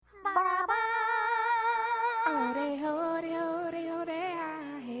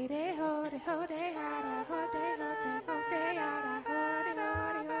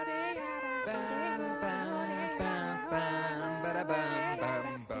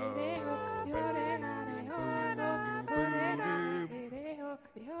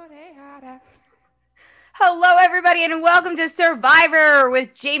Hello, everybody, and welcome to Survivor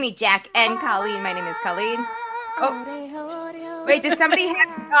with Jamie, Jack, and Colleen. My name is Colleen. Oh, wait, does somebody have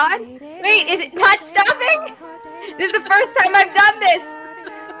it on? Wait, is it not stopping? This is the first time I've done this.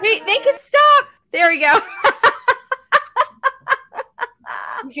 Wait, make it stop. There we go.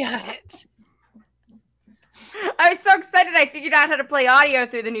 Got it. I was so excited I figured out how to play audio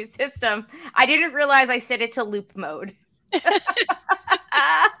through the new system. I didn't realize I set it to loop mode.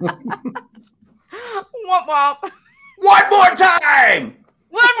 Womp womp. One more time!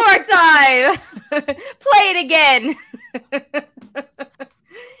 One more time! Play it again.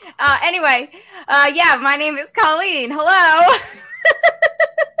 Anyway, my name is Colleen. Hello.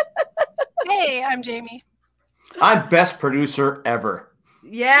 Hey, I'm Jamie. I'm best producer ever.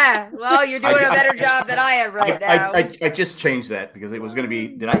 Yeah, well, you're doing a better job than I am right now. I just changed that because it was going to be,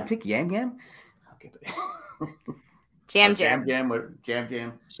 did I pick Yam Yam? Okay, but Jam. Jam.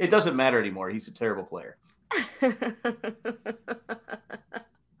 It doesn't matter anymore. He's a terrible player.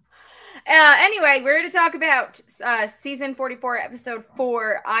 Anyway, we're here to talk about season 44, episode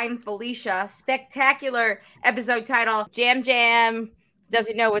 4. I'm Felicia. Spectacular episode title. Jam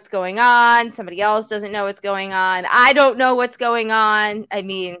doesn't know what's going on. Somebody else doesn't know what's going on. I don't know what's going on. I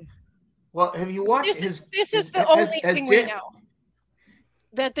mean, well, have you watched This is the only thing we know.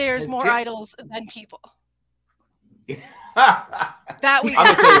 That there's more idols than people. That we. I'm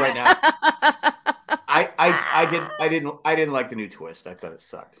gonna tell you right now. I didn't like the new twist. I thought it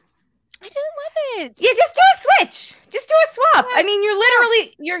sucked. I didn't love it. Yeah, just do a switch. Just do a swap. I mean, you're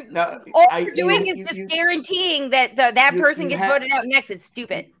doing is just guaranteeing that that person gets voted out next. It's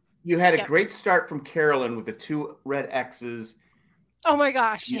stupid. You had a great start from Carolyn with the 2 red X's. Oh my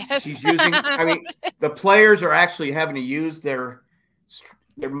gosh! Yes, she's using. I mean, the players are actually having to use their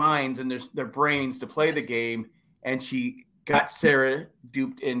minds and their brains to play the game, and she got Sarah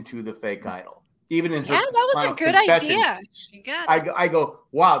duped into the fake idol. Even in her that was a good idea. She got it. I go,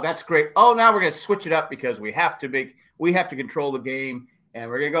 wow, that's great. Oh, now we're going to switch it up because we have to control the game, and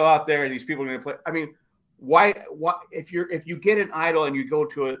we're going to go out there, and these people are going to play. I mean, why if you get an idol and you go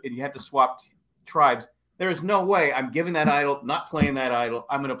to it and you have to swap tribes, there is no way I'm giving that idol, not playing that idol.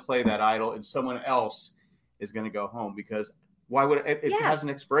 I'm going to play that idol, and someone else is going to go home because why would it has an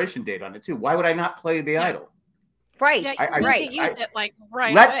expiration date on it too? Why would I not play the idol? Right. Yeah,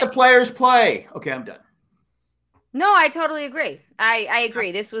 right. Let the players play. Okay, I'm done. No, I totally agree. I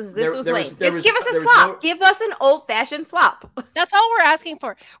agree. This was lame. Just give us a swap. Give us an old-fashioned swap. That's all we're asking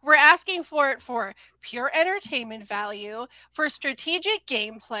for. We're asking for it for pure entertainment value, for strategic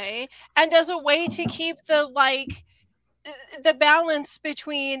gameplay, and as a way to keep the balance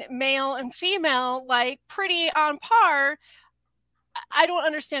between male and female pretty on par. I don't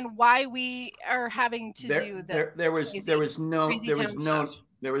understand why we are having to do this. There was no need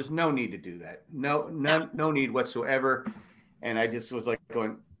to do that. No need whatsoever. And I just was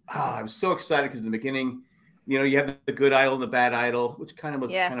going, I'm so excited because in the beginning, you have the good idol and the bad idol, which kind of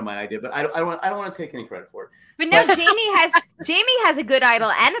was kind of my idea, but I don't want to take any credit for it. But now Jamie has a good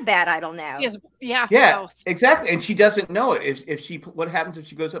idol and a bad idol now. Yeah, both. Exactly. And she doesn't know it. What happens if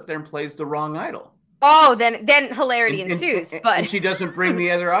she goes up there and plays the wrong idol? Oh, then hilarity ensues. And she doesn't bring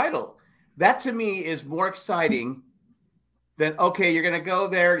the other idol. That to me is more exciting than, okay, you're going to go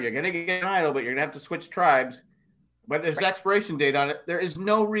there, you're going to get an idol, but you're going to have to switch tribes. But there's an expiration date on it. There is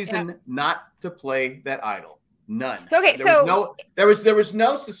no reason not to play that idol. None. Okay, there was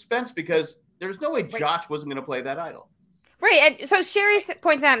no suspense because there was no way Josh wasn't going to play that idol. Right, and so Sherry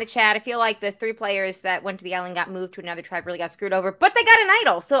points out in the chat, I feel like the 3 players that went to the island got moved to another tribe really got screwed over, but they got an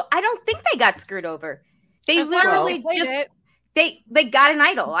idol, so I don't think they got screwed over. They literally just they got an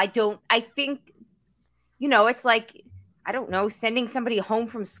idol. I think, it's like, I don't know, sending somebody home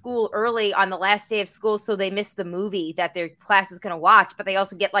from school early on the last day of school so they miss the movie that their class is going to watch, but they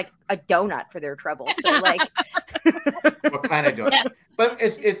also get a donut for their trouble. So what kind of donut? But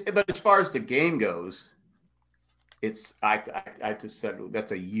but as far as the game goes, I just said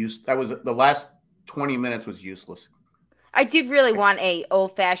that was the last 20 minutes was useless. I did really want a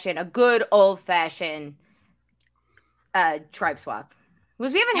good old fashioned tribe swap.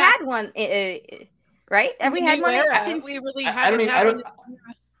 Because we haven't had one, right? Have we had one since? We really haven't.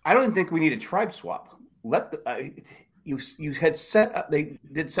 I don't think we need a tribe swap. You had set up. They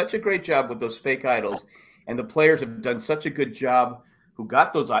did such a great job with those fake idols, and the players have done such a good job. Who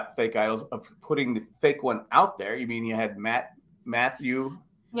got those fake idols of putting the fake one out there? You mean you had Matthew,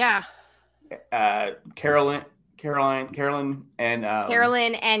 Carolyn, and Carolyn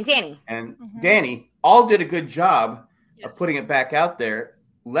and Danny, Danny all did a good job of putting it back out there.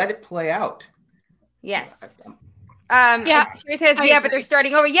 Let it play out. Yes. She says, but they're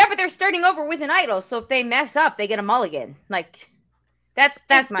starting over. Yeah, but they're starting over with an idol. So if they mess up, they get a mulligan. Like,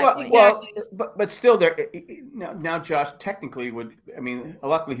 that's my point. Well, but still, there now. Josh technically would. I mean,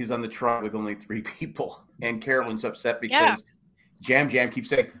 luckily he's on the truck with only 3 people, and Carolyn's upset because Jam keeps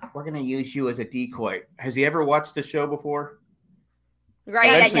saying, "We're going to use you as a decoy." Has he ever watched the show before? Right,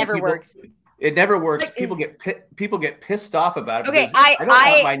 that never works. It never works. Like, people get pissed off about it. Okay, I don't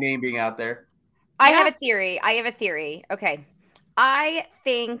want my name being out there. I have a theory. Okay, I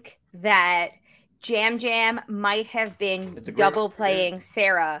think that Jam might have been double playing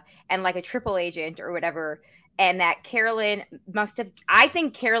Sarah and like a triple agent or whatever, and that Carolyn I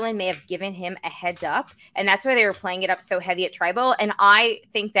think Carolyn may have given him a heads up, and that's why they were playing it up so heavy at Tribal. And I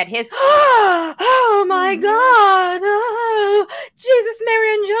think that his oh my God, oh, Jesus,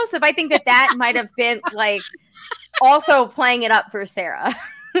 Mary and Joseph, I think that might have been like also playing it up for Sarah.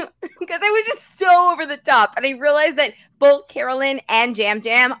 Because it was just so over the top. And I realized that both Carolyn and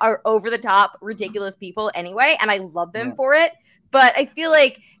Jam are over the top, ridiculous people anyway. And I love them for it. But I feel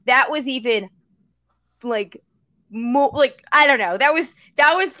like that was even like, I don't know. That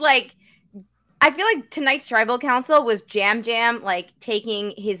was like, I feel like tonight's Tribal Council was Jam like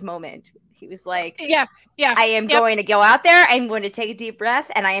taking his moment. He was like, I am going to go out there. I'm going to take a deep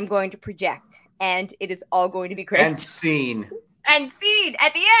breath and I am going to project. And it is all going to be great. And scene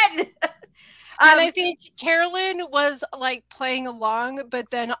at the end. And I think Carolyn was like playing along, but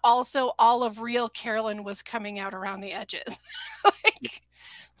then also all of real Carolyn was coming out around the edges.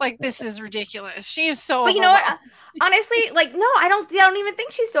 like this is ridiculous. She is so. But you know what? Honestly, like no, I don't even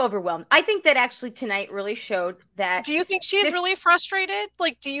think she's so overwhelmed. I think that actually tonight really showed that. Do you think she's really frustrated?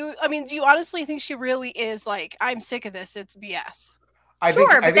 Like, do you honestly think she really is like, I'm sick of this. It's BS. I think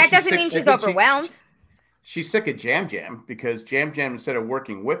that doesn't mean she's overwhelmed. She's sick of Jam because Jam instead of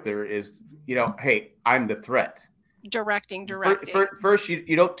working with her is, hey, I'm the threat. Directing. First,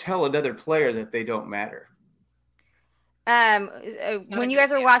 you don't tell another player that they don't matter. When you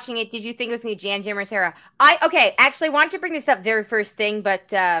guys were watching it, did you think it was going to be Jam or Sarah? Actually, I wanted to bring this up very first thing,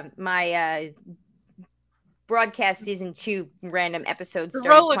 but my broadcast season 2 random episode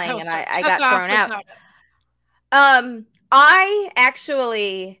started playing, and I got thrown out. I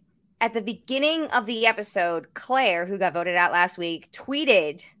actually, at the beginning of the episode, Claire, who got voted out last week,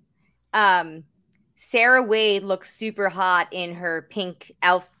 tweeted, Sarah Wade looks super hot in her pink,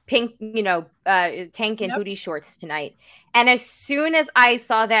 tank and booty shorts tonight. And as soon as I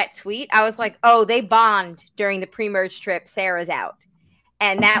saw that tweet, I was like, oh, they bond during the pre-merge trip. Sarah's out.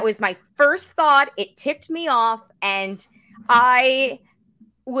 And that was my first thought. It tipped me off. And I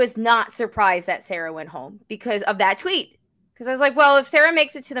was not surprised that Sarah went home because of that tweet. Because I was like, well, if Sarah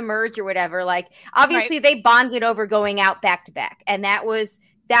makes it to the merge or whatever, like obviously they bonded over going out back to back. And that was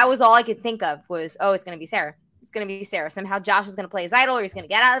all I could think of was, oh, it's going to be Sarah. It's going to be Sarah. Somehow Josh is going to play his idol or he's going to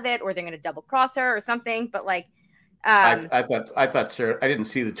get out of it or they're going to double cross her or something. But like, I thought Sarah, I didn't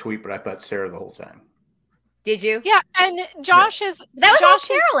see the tweet, but I thought Sarah the whole time. Did you? Yeah. And Josh is, that was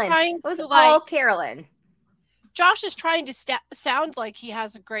Josh all Carolyn. It was all Carolyn. Josh is trying to sound like he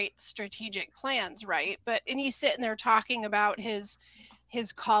has great strategic plans, right? And he's sitting there talking about his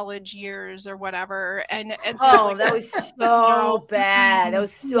college years or whatever, and so that was so bad. That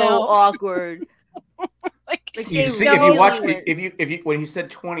was so awkward. If you watched it, if you when he said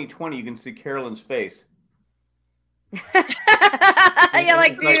 2020, you can see Carolyn's face. Yeah,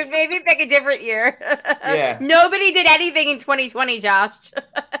 like, dude, maybe pick a different year. Yeah. Nobody did anything in 2020, Josh.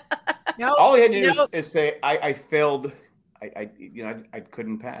 No, all he had to do is say, I failed. I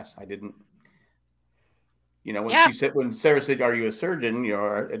couldn't pass. I didn't. When Sarah said, "Are you a surgeon?"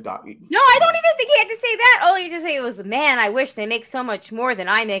 Or a doctor. No, I don't even think he had to say that. All he had to say was, "Man, I wish they make so much more than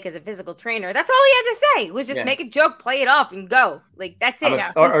I make as a physical trainer." That's all he had to say. Was just make a joke, play it off, and go. Like that's it.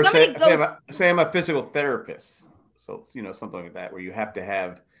 Or say I'm a physical therapist. So something like that, where you have to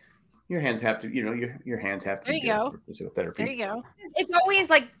have. Your hands have to, your hands have to. There you go. For physical therapy. There you go. It's always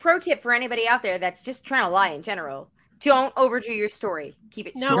like pro tip for anybody out there that's just trying to lie in general. Don't overdo your story. Keep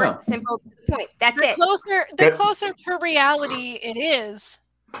it short, simple, to the point. That's it. The closer to reality it is,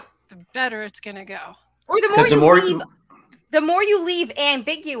 the better it's gonna go. Or the more you leave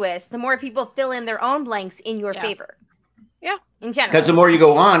ambiguous, the more people fill in their own blanks in your favor. Yeah. In general. Because the more you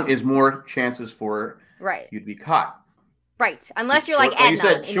go on, is more chances for you to be caught. Right, unless you're like Adnan,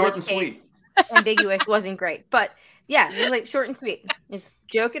 said, in which case ambiguous wasn't great. But yeah, it's like short and sweet. Just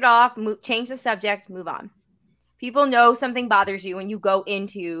joke it off, change the subject, move on. People know something bothers you when you go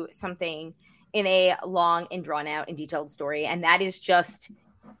into something in a long and drawn out and detailed story, and that is just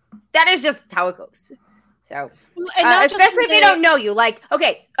how it goes. So, especially if they don't know you, like,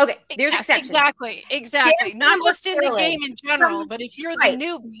 okay, there's exceptions. Exactly. Not just in the game in general, but if you're the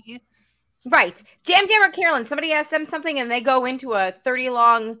newbie. Right. Jam Jam or Carolyn, somebody asks them something and they go into a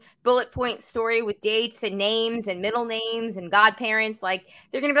 30-long bullet point story with dates and names and middle names and godparents. Like,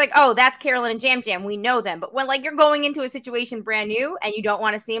 they're going to be like, oh, that's Carolyn and Jam Jam. We know them. But when, like, you're going into a situation brand new and you don't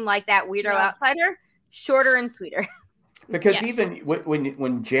want to seem like that weirdo outsider, shorter and sweeter. Because even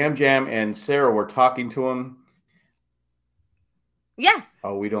when Jam Jam and Sarah were talking to him. Yeah.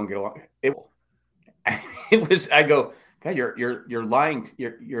 Oh, we don't get along. It was, I go, God, you're lying.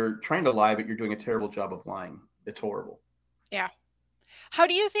 You're trying to lie, but you're doing a terrible job of lying. It's horrible. Yeah. How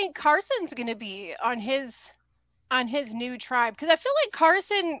do you think Carson's going to be on his new tribe? Because I feel like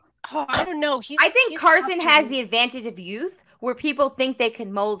Carson. Oh, I don't know. I think Carson has the advantage of youth, where people think they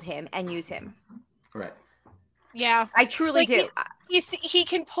can mold him and use him. Right. Yeah, I truly do. He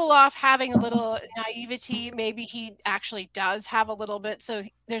can pull off having a little naivety. Maybe he actually does have a little bit. So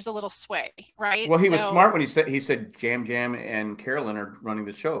there's a little sway, right? Well, he was smart when he said Jam Jam and Carolyn are running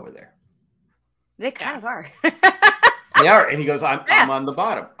the show over there. They kind of are. They are, and he goes, "I'm on the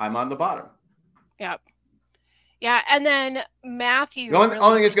bottom. I'm on the bottom." Yep. Yeah, and then Matthew. The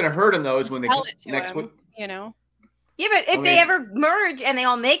only thing that's going to hurt him though is when they next week, you know. Yeah, but if they ever merge and they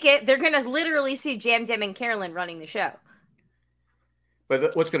all make it, they're going to literally see Jam Jam and Carolyn running the show.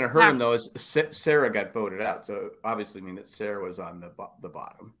 But what's going to hurt him, though, is Sarah got voted out. So obviously mean that Sarah was on the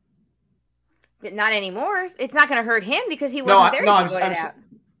bottom. But not anymore. It's not going to hurt him because he wasn't there to be voted out.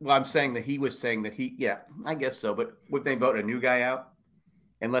 Well, I'm saying that he was saying that I guess so. But would they vote a new guy out?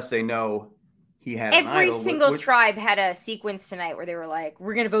 Unless they know he had an idol. Every single tribe had a sequence tonight where they were like,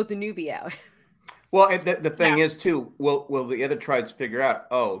 we're going to vote the newbie out. Well, the thing is, too, will the other tribes figure out,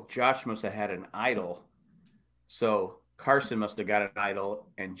 oh, Josh must have had an idol. So Carson must have got an idol,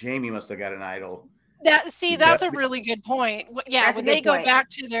 and Jamie must have got an idol. That's a really good point. Yeah, when they go back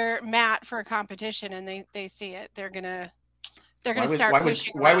to their mat for a competition and they see it, they're gonna start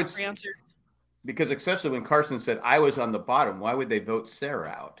pushing for answers. Because especially when Carson said, I was on the bottom, why would they vote Sarah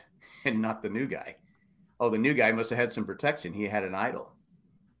out and not the new guy? Oh, the new guy must have had some protection. He had an idol.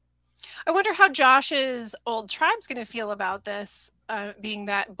 I wonder how Josh's old tribe's going to feel about this, being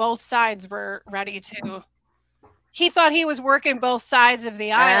that both sides were ready to. He thought he was working both sides of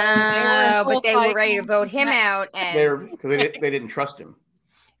the aisle. But they were ready to vote him out. Because they didn't trust him.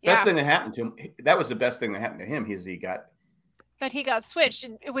 Best thing that happened to him, that was the best thing that happened to him, is he got switched.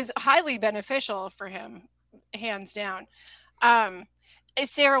 It was highly beneficial for him, hands down.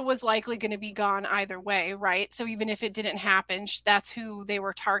 Sarah was likely going to be gone either way, right? So even if it didn't happen, that's who they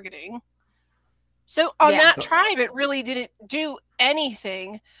were targeting. So on that tribe, it really didn't do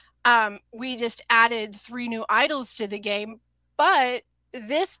anything. We just added 3 new idols to the game, but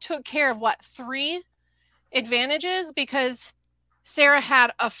this took care of 3 advantages, because Sarah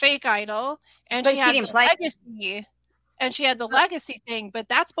had a fake idol and she had the legacy. And she had the legacy thing, but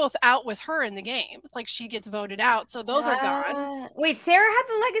that's both out with her in the game. Like, she gets voted out, so those are gone. Wait, Sarah had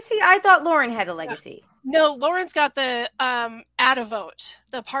the legacy? I thought Lauren had the legacy. No, Lauren's got the add a vote,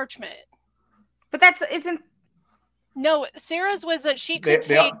 the parchment. But No, Sarah's was that she could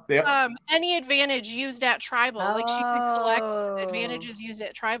take any advantage used at tribal. Like, she could collect advantages used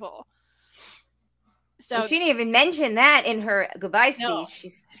at tribal. So she didn't even mention that in her goodbye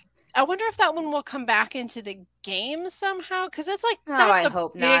speech. I wonder if that one will come back into the game somehow, because it's like that's a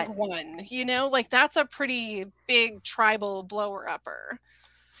big one, you know, like that's a pretty big tribal blower upper.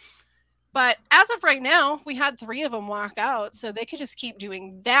 But as of right now, we had 3 of them walk out, so they could just keep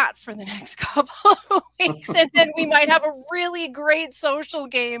doing that for the next couple of weeks, and then we might have a really great social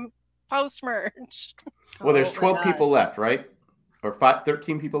game post merge. Well, there's 12 people left, right? Or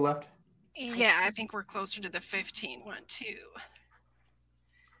 13 people left? Yeah, I think we're closer to the 15 one too.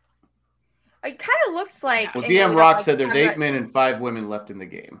 It kind of looks like. Well, DM Rock said there's 8 men and 5 women left in the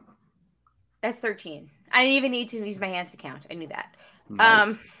game. That's 13. I didn't even need to use my hands to count. I knew that.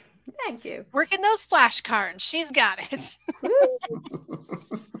 Nice. Thank you. Working those flashcards. She's got it.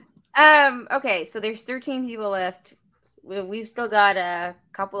 Okay, so there's 13 people left. We've still got a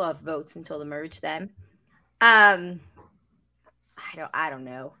couple of votes until the merge. Then, I don't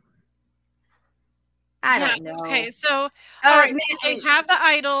know. I don't know. Okay, so all right, they have the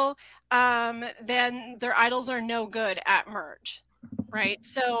idol. Then their idols are no good at merge, right?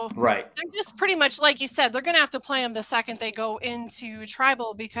 So they're just pretty much like you said. They're going to have to play them the second they go into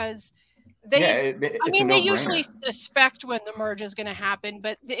tribal, because they. They usually suspect when the merge is going to happen,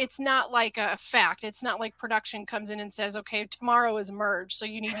 but it's not like a fact. It's not like production comes in and says, "Okay, tomorrow is merge, so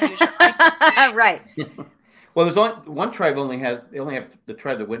you need to use your idol." Right. Well, there's only one tribe only have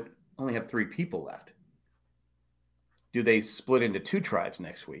 3 people left. do they split into 2 tribes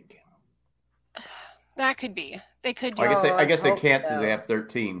next week? That could be. They could do. I guess they can't since they have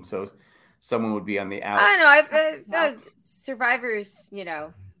 13. So someone would be on the out. I don't know. I feel like Survivor's,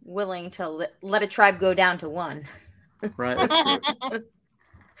 willing to let a tribe go down to 1. Right. That's true.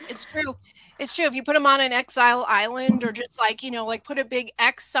 It's true. It's true. If you put them on an exile island or just put a big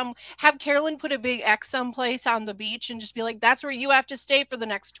X have Carolyn put a big X someplace on the beach and just be like, that's where you have to stay for the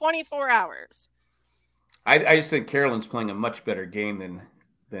next 24 hours. I just think Carolyn's playing a much better game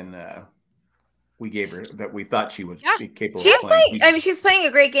than we gave her, that we thought she would be capable of playing. She's playing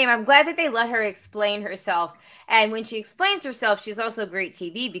a great game. I'm glad that they let her explain herself. And when she explains herself, she's also great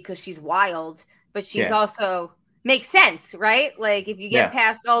TV because she's wild, but she's also makes sense, right? Like if you get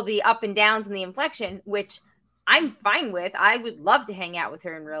past all the up and downs and the inflection, which I'm fine with, I would love to hang out with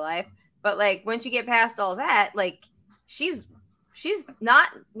her in real life. But like once you get past all that, like she's not,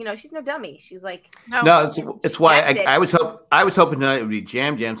 she's no dummy. She's like, no, it's why I was hoping tonight it would be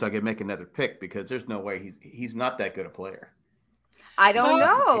Jam so I could make another pick, because there's no way he's not that good a player. I don't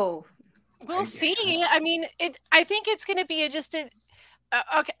know. We'll see. I mean, I think it's going to be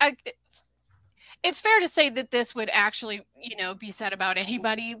it's fair to say that this would actually, be said about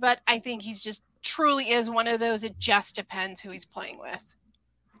anybody, but I think he's just truly is one of those. It just depends who he's playing with.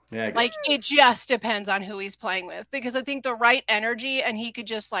 Yeah, like it just depends on who he's playing with, because I think the right energy and he could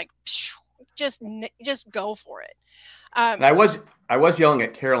just just go for it. And I was yelling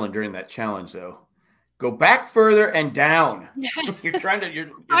at Carolyn during that challenge though. Go back further and down. You're not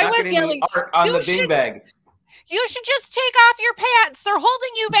getting the art on the beanbag. You should just take off your pants. They're holding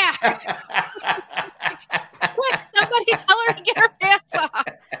you back. Quick, somebody tell her to get her pants off.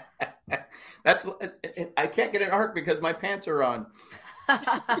 I can't get an art because my pants are on.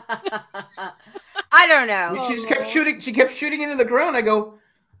 I don't know. She just kept shooting. She kept shooting into the ground. I go,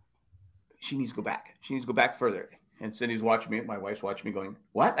 she needs to go back. She needs to go back further. And Cindy's watching me. My wife's watching me going,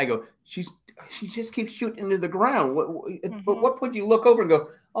 what? I go, she just keeps shooting into the ground. But what point do you look over and go,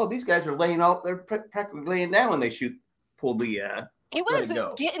 oh, these guys are they're practically laying down when they pull the. He was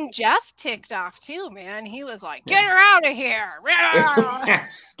getting Jeff ticked off too, man. He was like, get her out of here.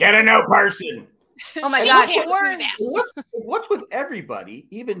 Get a no person. Oh my God. What's with everybody,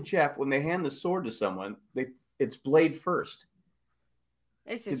 even Jeff, when they hand the sword to someone, it's blade first.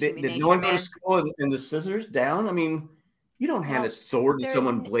 It's just did no one go to school and the scissors down? I mean, you don't hand a sword to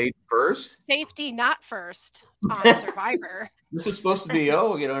someone blade first. Safety not first on Survivor. This is supposed to be,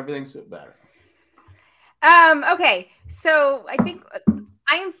 everything's better. Okay, so I think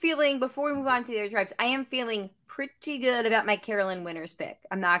I am feeling, before we move on to the other tribes, I am feeling pretty good about my Carolyn Winters pick.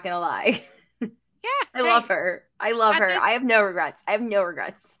 I'm not going to lie. Yeah. I love her. I have no regrets.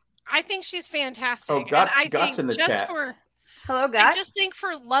 I think she's fantastic. Oh, Got's in the chat. Hello, Got. I just think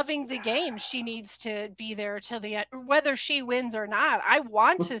for loving the game, she needs to be there till the end, whether she wins or not. I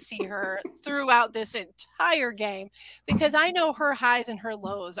want to see her throughout this entire game, because I know her highs and her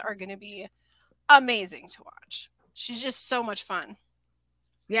lows are going to be amazing to watch. She's just so much fun.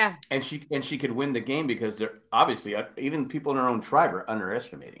 Yeah. And she could win the game because they're obviously, even people in her own tribe are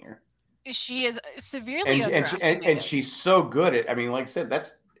underestimating her. She is severely underestimated. And she's so good at, like I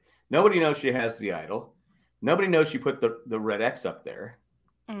said, nobody knows she has the idol. Nobody knows she put the red X up there.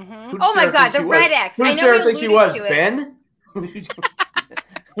 Mm-hmm. Oh my God, the red X. Who does Sarah think she was? Ben?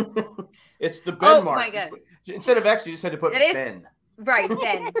 It's the Ben mark. My God. Instead of X, you just had to put Ben. Right,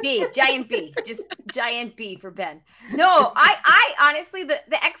 Ben. B, giant B. Just giant B for Ben. No, I honestly,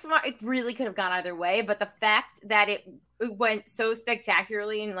 the X mark, it really could have gone either way, but the fact that it went so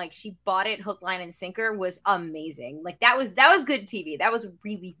spectacularly and she bought it hook, line, and sinker was amazing. That was good TV. That was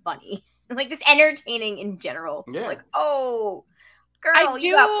really funny. Just entertaining in general. Yeah. Oh, girl,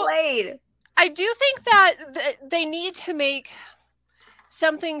 you got played. I do think that they need to make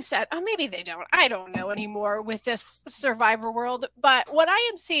something set. Oh, maybe they don't. I don't know anymore with this Survivor world. But what I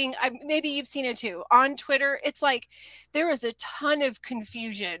am seeing, maybe you've seen it too, on Twitter, it's there is a ton of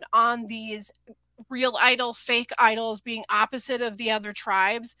confusion on these real idol, fake idols being opposite of the other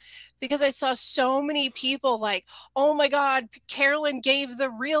tribes, because I saw so many people oh my God, Carolyn gave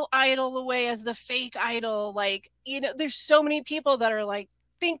the real idol away as the fake idol. There's so many people that are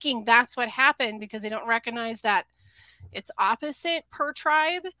thinking that's what happened because they don't recognize that it's opposite per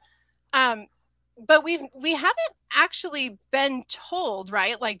tribe. But we haven't actually been told,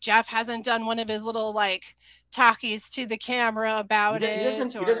 right? Jeff hasn't done one of his little talkies to the camera about it. He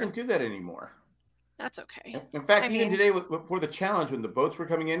doesn't do that anymore. That's okay. In fact, even today before the challenge, when the boats were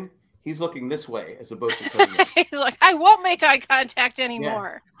coming in, he's looking this way as the boats are coming in. He's like, I won't make eye contact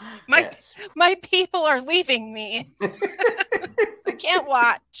anymore. Yeah. My people are leaving me. I can't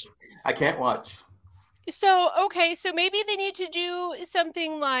watch. So maybe they need to do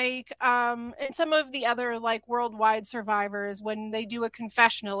something like and some of the other like worldwide survivors, when they do a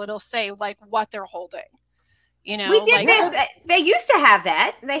confessional, it'll say like what they're holding. You know, we did like, this. They used to have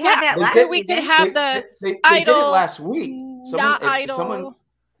that. They had that last we season. could have they idol, did it last week.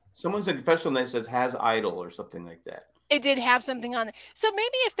 Someone's a confessional that says has idol or something like that. It did have something on there. So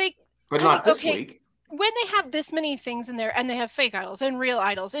maybe if they, but not this week. When they have this many things in there and they have fake idols and real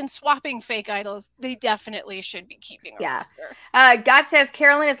idols and swapping fake idols, they definitely should be keeping a roster. God says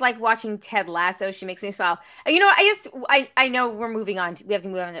Carolyn is like watching Ted Lasso. She makes me smile. You know, I know we're moving on. We have to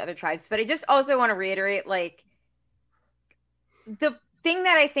move on to other tribes, but I just also want to reiterate, like, the thing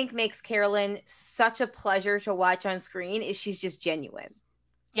that I think makes Carolyn such a pleasure to watch on screen is she's just genuine.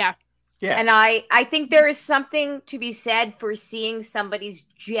 Yeah. Yeah. And I think there is something to be said for seeing somebody's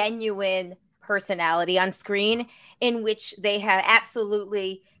genuine personality on screen, in which they have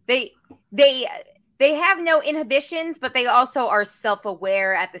absolutely they have no inhibitions, but they also are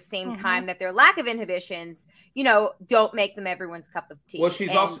self-aware at the same time that their lack of inhibitions, you know, don't make them everyone's cup of tea. Well,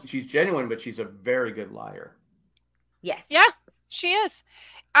 she's genuine, but she's a very good liar. Yes. Yeah, she is.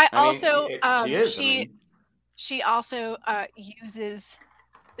 She also uses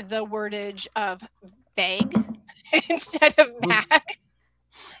the wordage of beg instead of bag.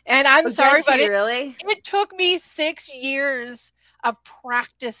 And I'm sorry, but it took me 6 years of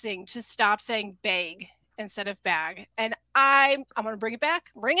practicing to stop saying beg instead of bag. And I'm going to bring it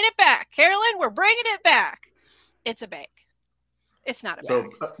back. Bringing it back. Carolyn, we're bringing it back. It's a bag. It's not a bag.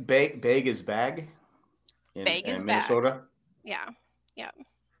 So bag is bag? Bag is Minnesota? Bag. Yeah. Yeah.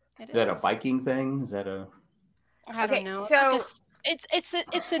 Is that a Viking thing? Is that a... I don't know. So it's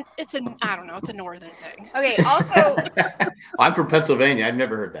an I don't know. It's a northern thing. Okay. Also, I'm from Pennsylvania. I've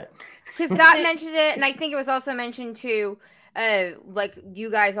never heard that. Because Scott mentioned it, and I think it was also mentioned too. Like you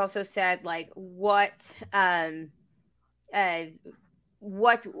guys also said, like who's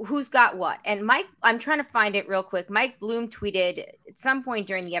got what? And Mike, I'm trying to find it real quick. Mike Bloom tweeted at some point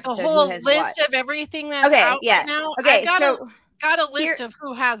during the episode the whole list of everything that's out right now. Okay, got a list of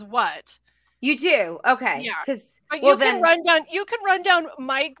who has what. You do? Okay. Yeah. But you can run down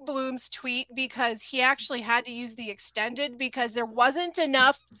Mike Bloom's tweet, because he actually had to use the extended because there wasn't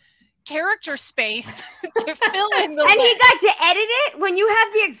enough character space to fill in the and list. He got to edit it. When you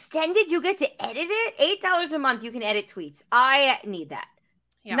have the extended, you get to edit it. $8 a month, you can edit tweets. I need that.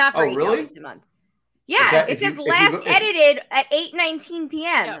 Yeah. Not for $8 a month. Yeah, it says edited at 8:19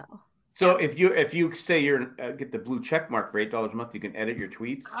 p.m. Yeah. So if you say you're get the blue check mark for $8 a month, you can edit your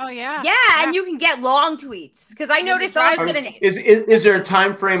tweets. Oh yeah, and you can get long tweets, because I noticed is there a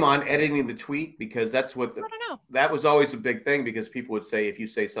time frame on editing the tweet? Because that's what I don't know. That was always a big thing, because people would say if you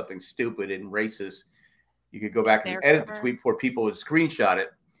say something stupid and racist, you could go back and edit the tweet before people would screenshot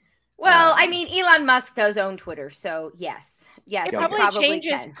it. Well, I mean, Elon Musk does own Twitter, so yes. It probably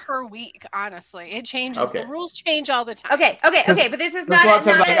changes per week. Honestly, it changes. Okay. The rules change all the time. Okay. But this is not. A lot of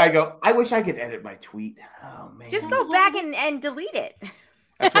times I go, I wish I could edit my tweet. Oh man! Just go back and delete it.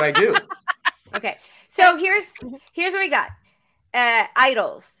 That's what I do. Okay, so here's what we got.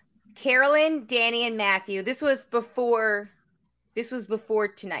 Idols: Carolyn, Danny, and Matthew. This was before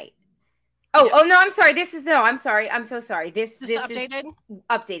tonight. Oh no! I'm sorry. I'm sorry. I'm so sorry. This updated. Is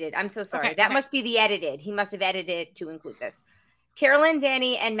updated. I'm so sorry. That must be the edited. He must have edited it to include this. Carolyn,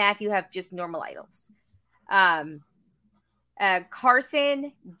 Danny, and Matthew have just normal idols.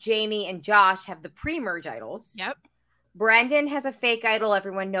 Carson, Jamie, and Josh have the pre-merge idols. Yep. Brandon has a fake idol.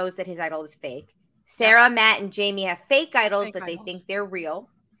 Everyone knows that his idol is fake. Sarah, Matt, and Jamie have fake idols, but they think they're real.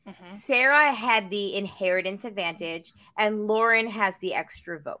 Mm-hmm. Sarah had the inheritance advantage, and Lauren has the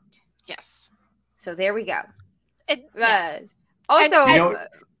extra vote. Yes. So there we go. Yes. Also,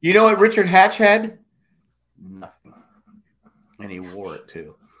 you know what Richard Hatch had? Nothing. And he wore it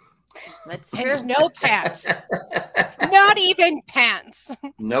too. That's true. And no pants. Not even pants.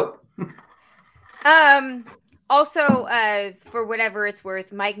 Nope. Also, for whatever it's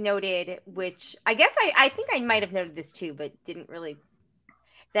worth, Mike noted, which I guess I think I might have noted this too, but didn't really,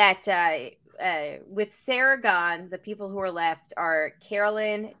 that with Sarah gone, the people who are left are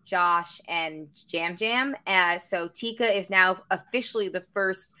Carolyn, Josh, and Jam Jam. So Tika is now officially the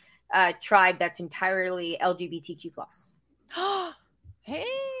first tribe that's entirely LGBTQ+. Hey,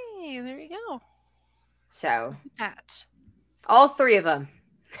 there you go. So that all three of them.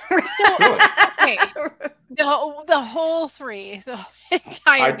 So okay, the whole three, the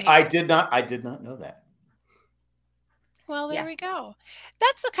entire. I did not know that. Well, there we go.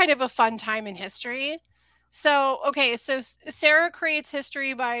 That's a kind of a fun time in history. So, so Sarah creates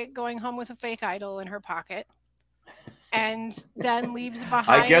history by going home with a fake idol in her pocket. and then leaves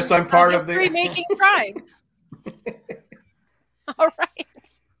behind. I guess I'm part of the history-making tribe. All right.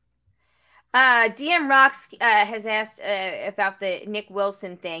 DM Rocks has asked about the Nick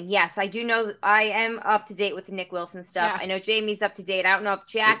Wilson thing. Yes, I do know. I am up to date with the Nick Wilson stuff. Yeah. I know Jamie's up to date. I don't know if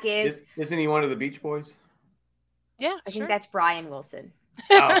Jack is. Isn't he one of the Beach Boys? Yeah, I think that's Brian Wilson.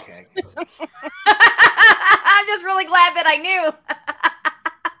 Oh, okay. I'm just really glad that I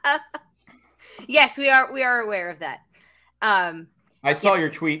knew. Yes, we are aware of that. I saw your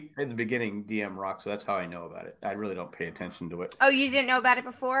tweet in the beginning, DM Rock, so that's how I know about it. I really don't pay attention to it. Oh, you didn't know about it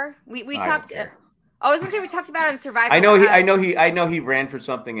before? We I talked. don't care. I was gonna say we talked about it in Survivor. I know he ran for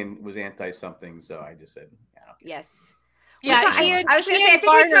something and was anti something, so I just said, yes. Yeah, I was going to say, I think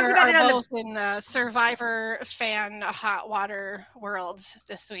Varner we talked about it are on both in Survivor fan hot water world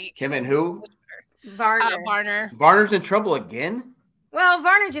this week. Him and who? Varner. Varner. Varner's in trouble again? Well,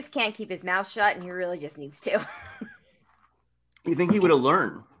 Varner just can't keep his mouth shut, and he really just needs to. You think he would have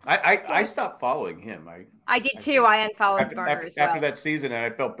learned? I stopped following him. I did too. I unfollowed Varner as well. After that season, and I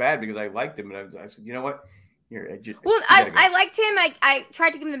felt bad because I liked him, and I said, you know what? I liked him. I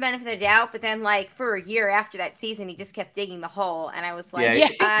tried to give him the benefit of the doubt, but then like for a year after that season, he just kept digging the hole, and I was like,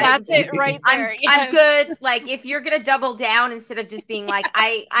 that's it right there. I'm good. Like if you're gonna double down instead of just being like,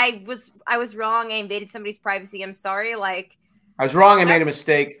 I was wrong. I invaded somebody's privacy. I'm sorry. Like I was wrong. I made a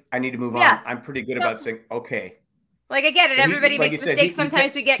mistake. I need to move on. Yeah. I'm pretty good about saying okay. Like I get it. Everybody makes mistakes.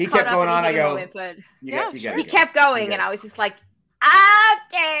 Sometimes we get caught kept up going in on. the I go. moment, but He kept going, and I was just like,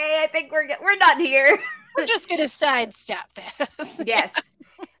 okay, I think we're done here. We're just gonna sidestep this. Yes.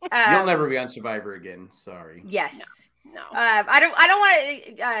 You'll never be on Survivor again. Sorry. Yes. No. I don't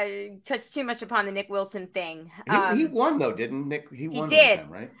want to touch too much upon the Nick Wilson thing. He won though, didn't Nick? He won. He did. Time,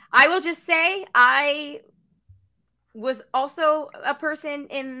 right? I will just say I was also a person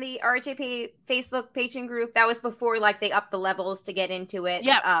in the RHAP Facebook patron group. That was before like they upped the levels to get into it.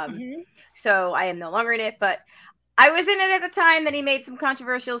 Yeah. So I am no longer in it, but I was in it at the time that he made some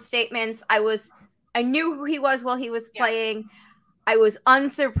controversial statements. I knew who he was while he was playing. I was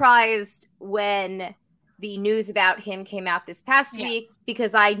unsurprised when the news about him came out this past week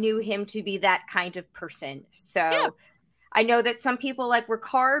because I knew him to be that kind of person. So I know that some people like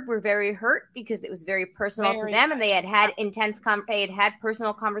Ricard were very hurt because it was very personal to them, and they had intense, had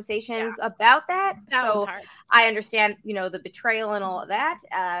personal conversations about that. That was hard. I understand, the betrayal and all of that.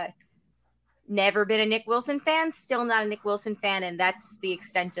 Never been a Nick Wilson fan, still not a Nick Wilson fan, and that's the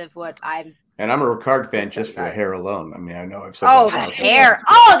extent of what I'm. And I'm a Ricard fan just for the hair alone. I mean, I know I've said that hair.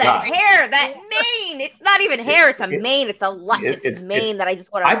 Oh, that hair, that mane. It's not even hair, it's a mane. It's a luscious mane that I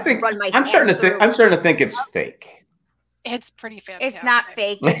just want to run my I'm starting to think it's fake. It's pretty fantastic. It's not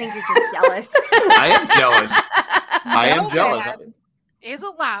fake. I think you're just jealous. I am jealous. I am jealous. Is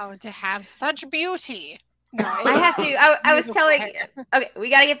allowed to have such beauty. No, I have to. I was telling. Okay, we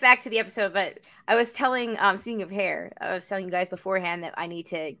got to get back to the episode, but I was telling. Speaking of hair, I was telling you guys beforehand that I need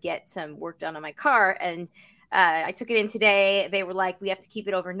to get some work done on my car, and I took it in today. They were like, "We have to keep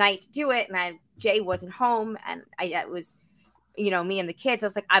it overnight to do it," and Jay wasn't home, and it was, me and the kids. I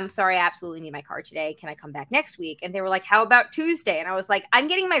was like, "I'm sorry, I absolutely need my car today. Can I come back next week?" And they were like, "How about Tuesday?" And I was like, "I'm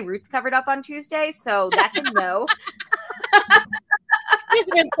getting my roots covered up on Tuesday, so that's a no." It's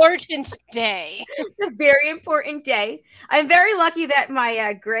an important day. It's a very important day. I'm very lucky that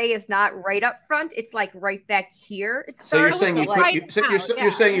my gray is not right up front. It's like right back here. So you're saying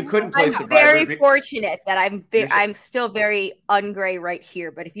you're saying you couldn't play Survivor. I'm very fortunate that I'm still very ungray right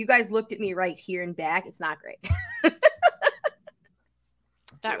here. But if you guys looked at me right here and back, it's not great.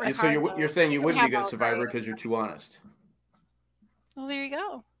 So you're saying you wouldn't be good at Survivor because you're too honest. Well, there you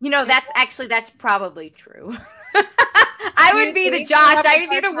go. That's probably true. I would be the Josh. I would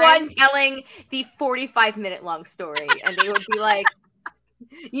be the one telling the 45-minute long story, and they would be like,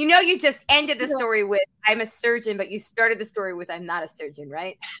 you just ended the story with "I'm a surgeon," but you started the story with "I'm not a surgeon,"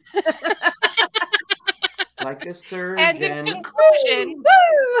 right? Like a surgeon. And in conclusion,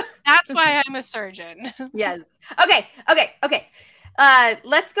 that's why I'm a surgeon. Yes. Okay.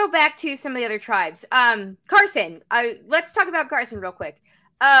 Let's go back to some of the other tribes. Carson. Let's talk about Carson real quick.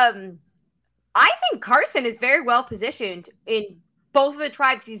 I think Carson is very well positioned in both of the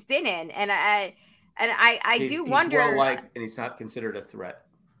tribes he's been in, and I do wonder. He's well liked, and he's not considered a threat.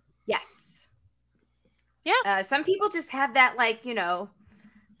 Yes. Yeah. Some people just have that,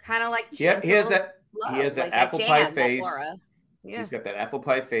 kind of like. Yeah, he has that. He has that apple pie face. Yeah. He's got that apple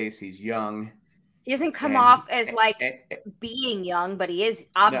pie face. He's young. He doesn't come off as being young, but he is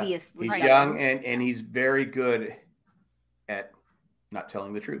obviously he's young, and he's very good at not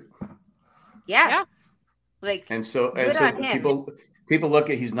telling the truth. Yeah. And so people look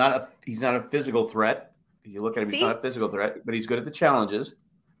at he's not a physical threat. You look at him, he's not a physical threat, but he's good at the challenges.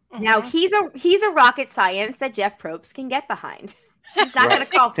 Now he's a rocket science that Jeff Probst can get behind. He's not going to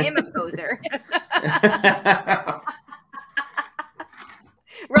call him a poser.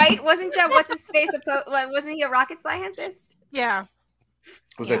 Right? Wasn't Jeff, what's his face? Wasn't he a rocket scientist? Yeah.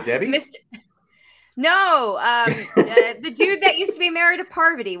 Was that Debbie? No, the dude that used to be married to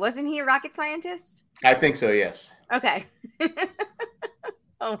Parvati. Wasn't he a rocket scientist? I think so, yes. Okay.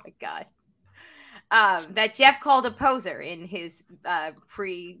 Oh my God. That Jeff called a poser in his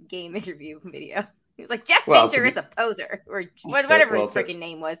pre-game interview video. He was like, Jeff Fincher is a poser, or whatever his freaking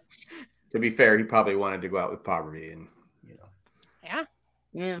name was. To be fair, he probably wanted to go out with poverty, and Yeah.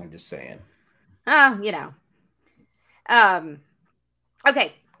 I'm just saying.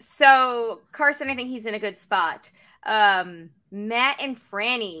 Okay, so Carson, I think he's in a good spot. Matt and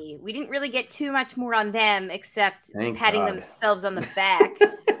Franny, we didn't really get too much more on them except patting themselves on the back.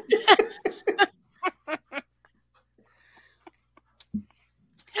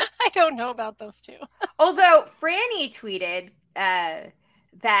 I don't know about those two. Although Franny tweeted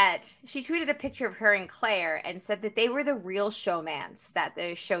that she tweeted a picture of her and Claire and said that they were the real showmans that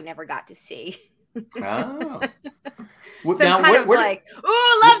the show never got to see. Oh. So now, kind of like,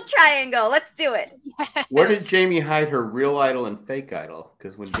 ooh, love triangle. Let's do it. Yes. Where did Jamie hide her real idol and fake idol?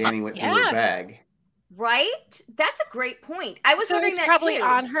 Because when Danny went through her bag. Right? That's a great point. I was wondering that probably too.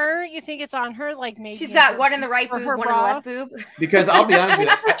 on her. You think it's on her? Like maybe she's got one in the right boob, one in the left boob. Because I'll be honest with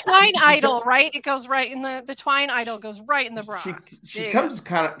you, the twine idol, right? It goes right in the twine idol goes right in the bra. She comes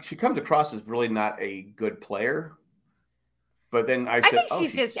across as really not a good player. But then I think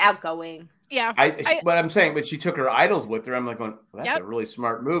she's just outgoing. Yeah. But I'm saying, but she took her idols with her. I'm like going, well, that's a really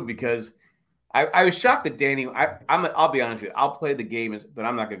smart move because I was shocked that Danny. I'll be honest with you. I'll play the game, but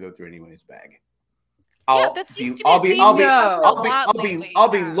I'm not going to go through anyone's bag. I'll be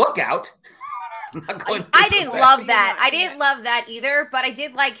lookout. I didn't love that. I didn't love that either, but I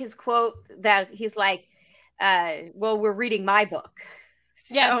did like his quote that he's like, well, we're reading my book.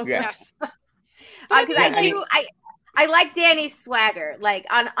 So, yes. Because I like Danny's swagger. Like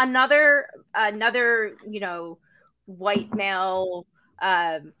on another, white male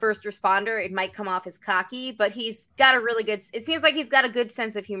first responder, it might come off as cocky, but he's got it seems like he's got a good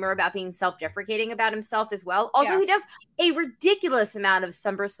sense of humor about being self-deprecating about himself as well. Also, he does a ridiculous amount of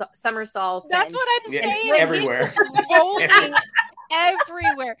somersaults. That's what I'm saying. Everywhere. He's just rolling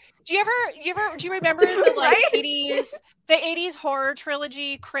everywhere. Do you remember the 80s horror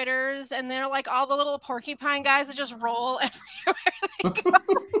trilogy Critters, and they're like all the little porcupine guys that just roll everywhere they go?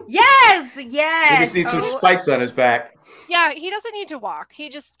 Yes. He just needs some spikes on his back. Yeah, he doesn't need to walk. He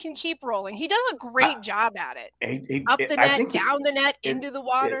just can keep rolling. He does a great job at it. Up the net, down the net, into the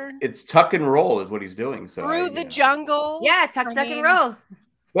water. It's tuck and roll is what he's doing. So through the jungle. Yeah, tuck and roll.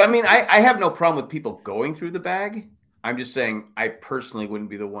 Well, I mean, I have no problem with people going through the bag. I'm just saying I personally wouldn't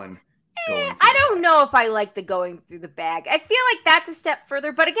be the one going through I don't know if I like the going through the bag. I feel like that's a step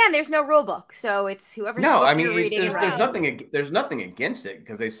further, but again, there's no rule book, so it's whoever's reading. There's nothing against it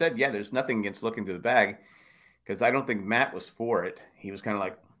because they said there's nothing against looking through the bag because I don't think Matt was for it. He was kind of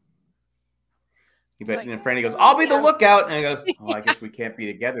like, and Franny goes, "I'll be the lookout," and he goes, "Oh, I guess we can't be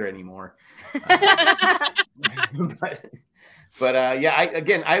together anymore." But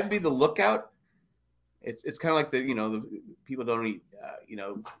I'd be the lookout. It's kind of like the people don't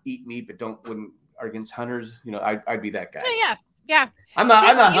eat meat but are against hunters. I'd be that guy. Yeah. I'm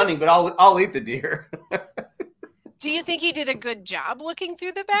not hunting, but I'll eat the deer. Do you think he did a good job looking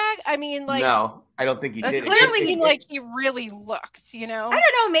through the bag? I mean, no, I don't think he did. Clearly, he really looked. I don't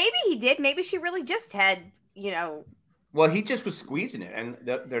know. Maybe he did. Maybe she really just had. Well, he just was squeezing it, and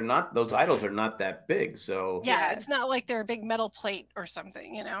they're not. Those idols are not that big, so it's not like they're a big metal plate or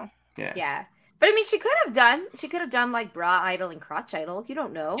something. Yeah. But I mean, she could have done like bra idol and crotch idol. You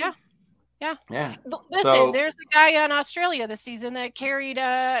don't know. Yeah. Listen, there's a guy on Australia this season that carried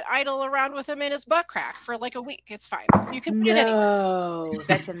an idol around with him in his butt crack for like a week. It's fine. You can put it anywhere.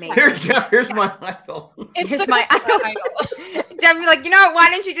 That's amazing. Here, Jeff, here's my idol. Here's my idol. Jeff be like, why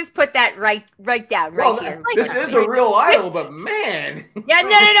don't you just put that right down here? This is a real idol, but man. Yeah,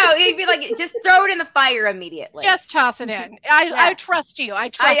 no. He'd be like, just throw it in the fire immediately. Just toss it in. I trust you. I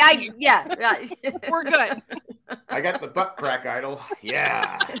trust you. Yeah. We're good. I got the butt crack idol.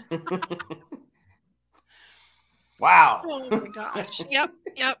 Yeah. Wow. Oh my gosh. Yep.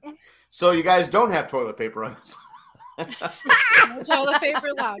 So you guys don't have toilet paper on this. No toilet paper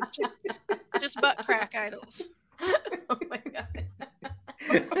allowed. Just butt crack idols. Oh my god.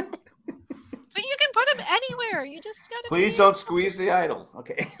 So you can put them anywhere. You just gotta. Please don't squeeze the idol.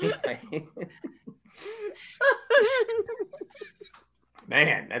 Okay.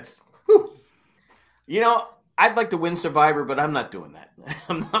 Man, that's. Whew. I'd like to win Survivor, but I'm not doing that.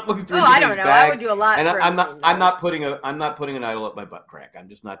 I'm not looking through. I don't know. I would do a lot. And I'm not putting an idol up my butt crack. I'm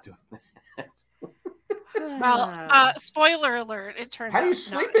just not doing that. Well, spoiler alert! It turns out how do you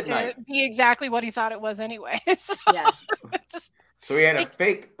sleep at night? To be exactly what he thought it was anyway. So, yes. So he had a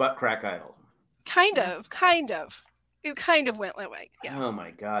fake butt crack idol. Kind of. It kind of went that way. Yeah. Oh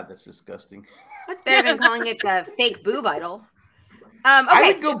my God, that's disgusting. That's better than calling it the fake boob idol. Okay.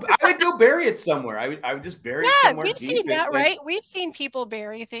 I would go bury it somewhere. I would just bury it somewhere. Yeah, we've seen that, right? We've seen people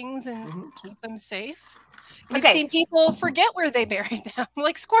bury things and keep them safe. We've seen people forget where they buried them,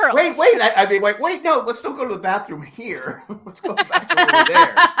 like squirrels. Wait. Wait. No, let's don't go to the bathroom here. Let's go to the bathroom over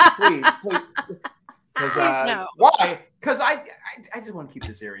there, please. Please no. Why? Because I just want to keep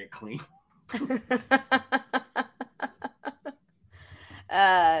this area clean.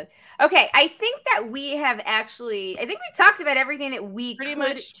 Okay, I think that we have we talked about everything that we pretty could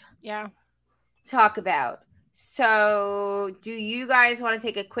much talk about. So do you guys want to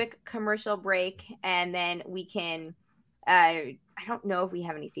take a quick commercial break and then we can I don't know if we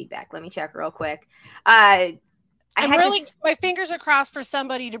have any feedback. Let me check real quick. My fingers are crossed for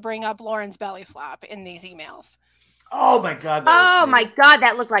somebody to bring up Lauren's belly flop in these emails. Oh my God. Oh God,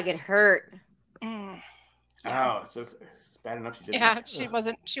 that looked like it hurt. Oh, so it's bad enough she did. Yeah,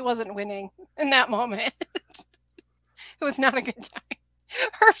 she wasn't winning in that moment. It was not a good time.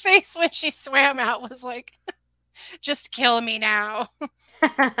 Her face when she swam out was like, just kill me now.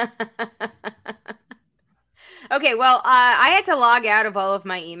 Okay, well, I had to log out of all of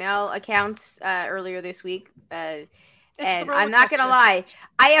my email accounts earlier this week. And I'm not going to lie,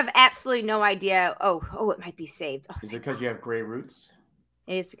 I have absolutely no idea. Oh, it might be saved. Oh, is it because you have gray roots?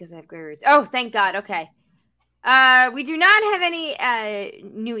 It is because I have gray roots. Oh, thank God. Okay. We do not have any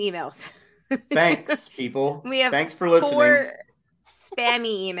new emails. Thanks, people. We have Thanks for listening. 4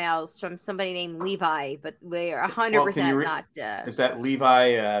 spammy emails from somebody named Levi, but we are 100% not. Is that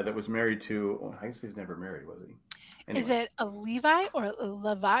Levi that was married to? Oh, I guess he was never married, was he? Anyway. Is it a Levi or a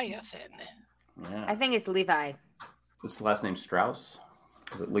Leviathan? Yeah. I think it's Levi. Is the last name Strauss?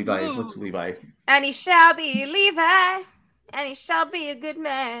 Is it Levi? Ooh. What's Levi? And he shall be Levi, and he shall be a good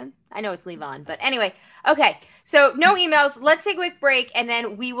man. I know it's Levon, but anyway. Okay, so no emails. Let's take a quick break, and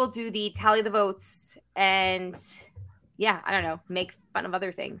then we will do the tally the votes. And yeah, I don't know, make fun of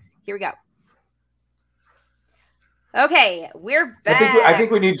other things. Here we go. Okay, we're back. I think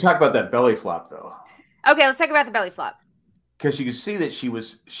we need to talk about that belly flop, though. Okay, let's talk about the belly flop. Because you can see that she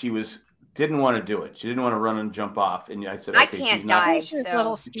didn't want to do it. She didn't want to run and jump off. And I said, okay, I can't dive. She's a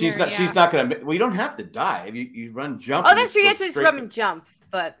little scared, she's not going to. Well, you don't have to dive. You run, jump. Oh, that's true. You have to just run and jump,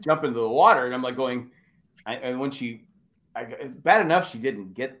 but jump into the water. And I'm like going. And when it's bad enough she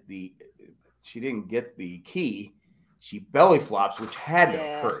didn't get the key. She belly flops, which had to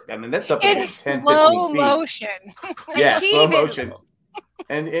hurt. I mean, that's up to 10, 15 slow motion. Yeah, slow motion.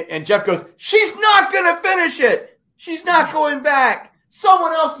 And Jeff goes, she's not going to finish it. She's not going back.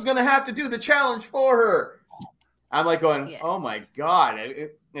 Someone else is going to have to do the challenge for her. I'm like going, oh my God.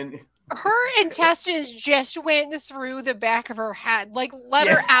 And her intestines just went through the back of her head. Like, let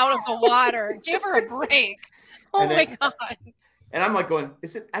her out of the water. Give her a break. Oh my God. And I'm like going,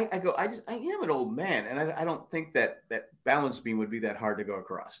 I am an old man. And I don't think that balance beam would be that hard to go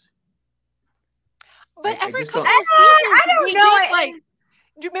across. But every couple of seasons, I don't know.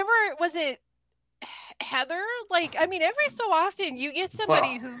 Do you remember, was it Heather? Like, I mean, every so often you get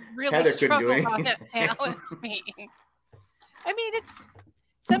somebody who really struggles on that balance beam. I mean,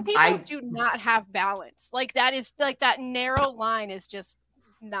 some people do not have balance. Like, that is like that narrow line is just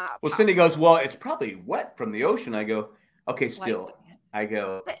not. Well, Cindy goes, well, it's probably wet from the ocean. I go, okay, still. I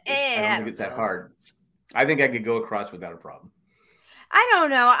go, I don't think it's that hard. I think I could go across without a problem. I don't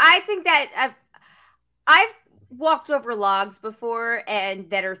know. I think that I've walked over logs before and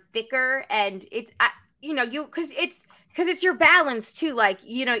that are thicker, and it's because it's your balance too. Like,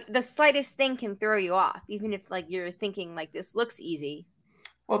 the slightest thing can throw you off, even if like you're thinking like this looks easy.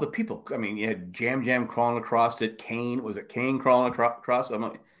 Well, the people, I mean, you had Jam crawling across it. Kane crawling across? I'm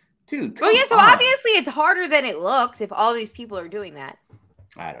like, dude, come on. So obviously it's harder than it looks if all these people are doing that.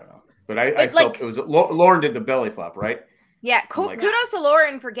 I don't know. But I felt it was Lauren did the belly flop, right? Yeah, kudos to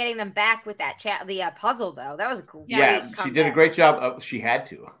Lauren for getting them back with that the puzzle, though. That was a great she did a great job. She had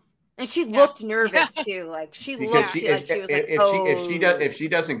to. And she looked nervous, too. Like, she was like, if she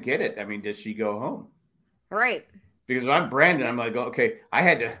doesn't get it, I mean, does she go home? Right. Because I'm Brandon, I'm like, okay, I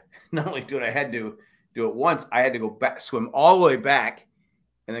had to not only do it, I had to do it once. I had to go back, swim all the way back,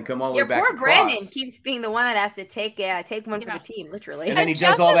 and then come all the way back. Your poor Brandon keeps being the one that has to take one for the team, literally. And then he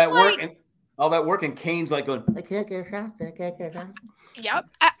does all that work. all that work, and Kane's like going, I can't get shots. Yep.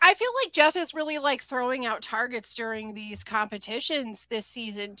 I feel like Jeff is really like throwing out targets during these competitions this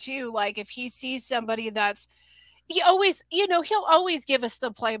season too. Like if he sees somebody he always, he'll always give us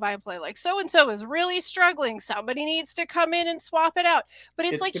the play-by-play. Like so-and-so is really struggling. Somebody needs to come in and swap it out. But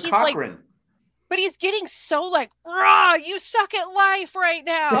it's like he's Cochran. But he's getting so like, raw, you suck at life right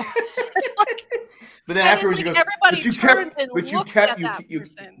now. But then afterwards he goes, everybody turns and looks at that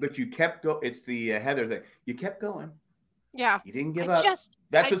person. But you kept going. It's the Heather thing. You kept going. Yeah. You didn't give up.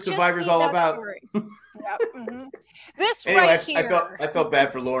 That's what Survivor's all about. Yep. Mm-hmm. This anyway, right here. I felt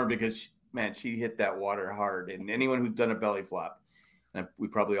bad for Lauren because man, she hit that water hard, and anyone who's done a belly flop, and we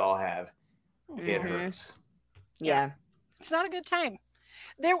probably all have, it hurts. Yeah, it's not a good time.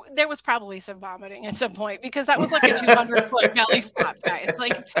 There was probably some vomiting at some point because that was like a 200-foot belly flop, guys.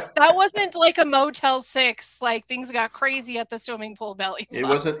 Like that wasn't like a Motel 6. Like things got crazy at the swimming pool belly flop.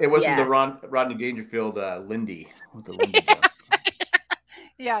 It wasn't the Rodney Dangerfield Lindy with the Lindy.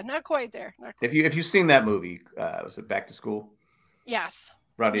 Yeah, not quite there. If you've seen that movie, was it Back to School? Yes.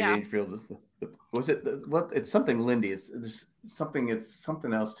 Rodney Dangerfield it's something Lindy. It's something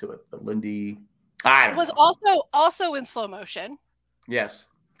else to it. But Lindy, it was also in slow motion. Yes.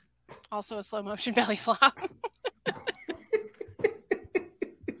 Also a slow motion belly flop.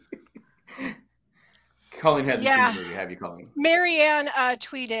 Colleen hadn't seen the movie. Have you, Colleen? Marianne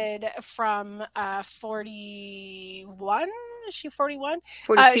tweeted from 41. Is she 41?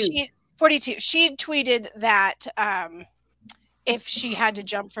 42. 42. She tweeted that if she had to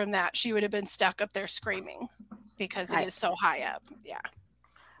jump from that, she would have been stuck up there screaming because it is so high up. Yeah.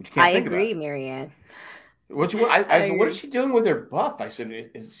 I agree, Marianne. What is she doing with her buff? I said,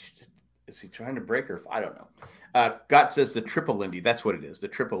 is he trying to break her? I don't know. Gott says the triple Lindy. That's what it is. The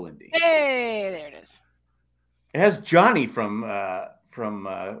triple Lindy. Hey, there it is. It has Johnny from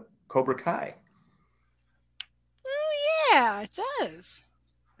Cobra Kai. Oh yeah, it does.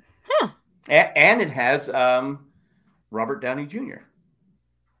 Huh. And it has Robert Downey Jr.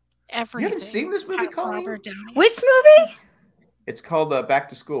 Everything. You haven't seen this movie, Colleen? Which movie? It's called Back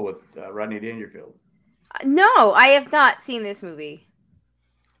to School with Rodney Dangerfield. No, I have not seen this movie.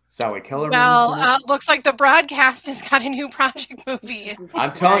 Sally Kellerman. Well, looks like the broadcast has got a new project movie.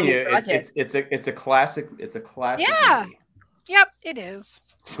 I'm telling you, it's a classic. It's a classic. Yeah. Movie. Yep, it is.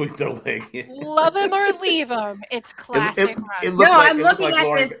 Sweep the leg. Love him or leave him. It's classic. I'm looking at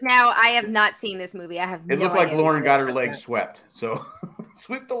Lauren, this now. I have not seen this movie. I have. It looked like Lauren got her leg swept. So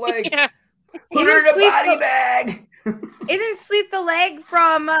sweep the leg. Yeah. Put her in a body bag. Isn't Sweep the Leg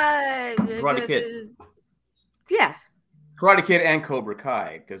from Karate Kid? Yeah. Karate Kid and Cobra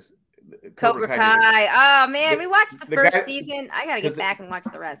Kai, because Cobra Kai. Oh man, we watched the first season. I gotta get back and watch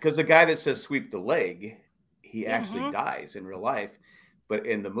the rest. Because the guy that says sweep the leg, he actually dies in real life, but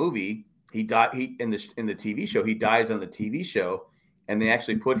in the movie, he died. In the TV show, he dies on the TV show, and they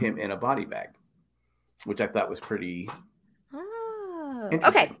actually put him in a body bag, which I thought was pretty. Oh,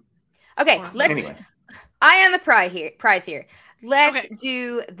 okay. Let's. Eye on the prize here. Let's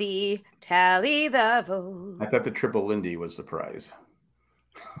do the tally the vote. I thought the triple Lindy was the prize.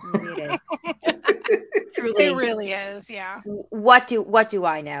 It is. Truly, it really is. Yeah. What do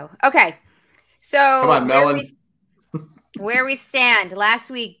I know? Okay, so come on, Melon. Where we stand last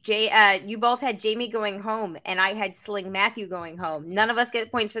week, you both had Jamie going home, and I had Sling Matthew going home. None of us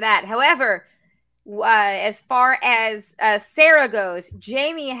get points for that. However, as far as Sarah goes,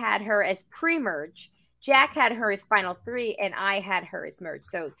 Jamie had her as pre-merge. Jack had her as final 3, and I had her as merge.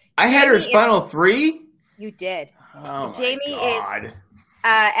 So I had her as final 3? You did. Oh, Jamie my God. is,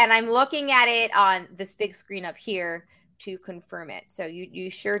 and I'm looking at it on this big screen up here to confirm it. So you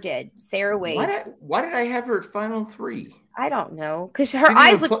sure did. Sarah Wade. Why did I have her at final 3? I don't know, because her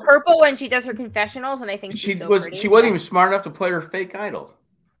eyes look purple when she does her confessionals, and I think she wasn't even smart enough to play her fake idol.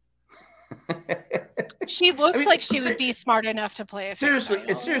 She looks like she would be smart enough to play a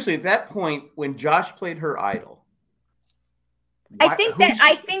seriously. At that point, when Josh played her idol, I think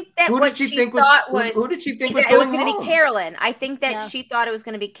that what she thought was who did she think was going to be Carolyn. I think that she thought it was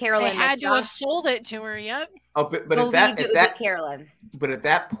going to be Carolyn. They had to have sold it to her. Yep. Oh, but at that Carolyn. But at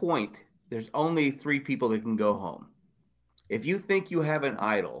that point, there's only 3 people that can go home. If you think you have an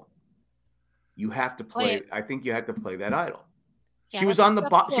idol, you have to play. I think you have to play that idol. Yeah, she was on the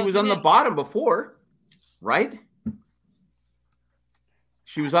bottom before, right?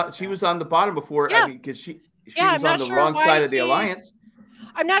 She was on the bottom before. Yeah. I mean, because she was on the wrong side of the alliance.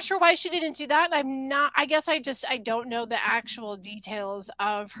 I'm not sure why she didn't do that. I guess I don't know the actual details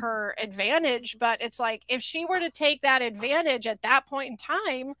of her advantage, but it's like if she were to take that advantage at that point in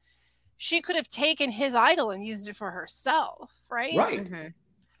time, she could have taken his idol and used it for herself, right? Right. Mm-hmm.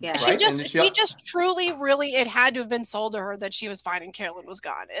 Yeah. She just truly, really, it had to have been sold to her that she was fine and Carolyn was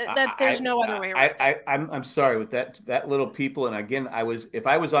gone. That there's no other way around. I'm sorry with that little people. And again, if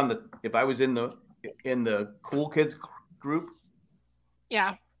I was in the cool kids group.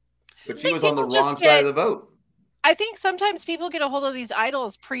 Yeah. But she was on the wrong side of the vote. I think sometimes people get a hold of these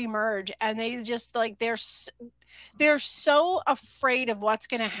idols pre-merge and they just like they're so afraid of what's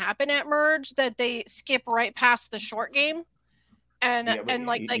going to happen at merge that they skip right past the short game. And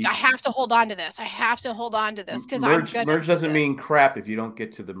I have to hold on to this. I have to hold on to this because merge doesn't mean crap if you don't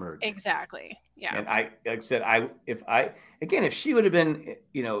get to the merge. Exactly. Yeah. And like I said, if she would have been,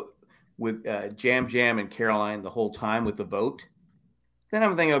 with Jam and Caroline the whole time with the vote, then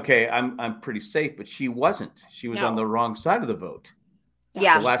I'm thinking, okay, I'm pretty safe. But she wasn't. She was on the wrong side of the vote.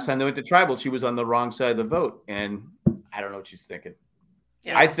 Yeah. The last time they went to tribal, she was on the wrong side of the vote, and I don't know what she's thinking.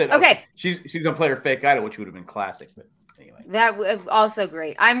 Yeah. I said, okay, she's gonna play her fake idol, which would have been classic, but. Anyway. That was also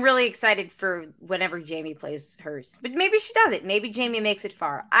great. I'm really excited for whenever Jamie plays hers. But maybe she does it. Maybe Jamie makes it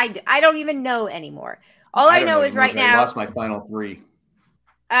far. I don't even know anymore. All I know is right now. I lost my final 3.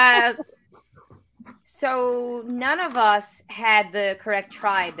 So none of us had the correct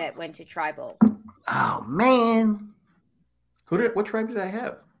tribe that went to tribal. Oh man. What tribe did I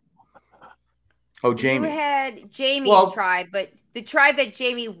have? Oh, Jamie. You had Jamie's tribe, but the tribe that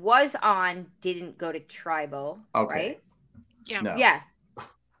Jamie was on didn't go to tribal. Okay. Right? Yeah. No. Yeah.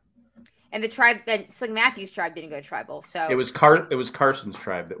 And the tribe that Sling Matthews' tribe didn't go to tribal. So it was Carson's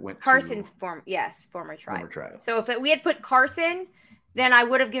tribe that went Carson's former tribe. So if we had put Carson, then I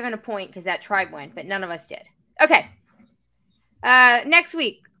would have given a point because that tribe went, but none of us did. Okay. Next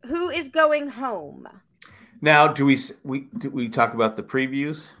week, who is going home? Now, do we talk about the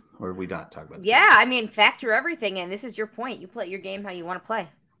previews? Or are we not talking about that? Yeah, I mean, factor everything in. This is your point. You play your game how you want to play.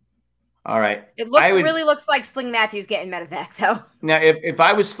 All right. It really looks like Sling Matthews getting medevac, though. Now, if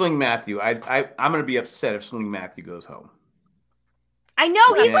I was Sling Matthew, I'm going to be upset if Sling Matthew goes home. I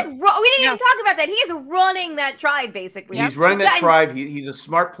know. He's we didn't even talk about that. He is running that tribe, basically. He's running that tribe. He's a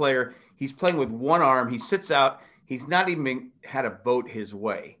smart player. He's playing with one arm. He sits out. He's not even had a vote his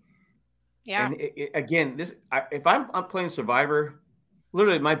way. Yeah. And if I'm playing Survivor,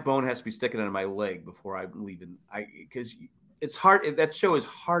 literally, my bone has to be sticking out of my leg before I'm leaving. Because it's hard. That show is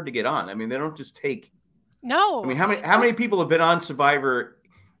hard to get on. I mean, they don't just take. No. I mean, how many people have been on Survivor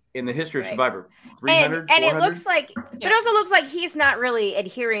in the history of Survivor? 300, and it looks like it also looks like he's not really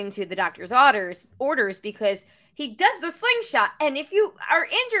adhering to the doctor's orders because he does the slingshot, and if you are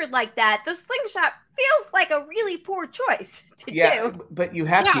injured like that, the slingshot feels like a really poor choice to do. But you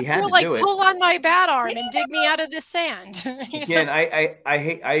have to do it. Pull on my bad arm and dig me out of the sand. Again, I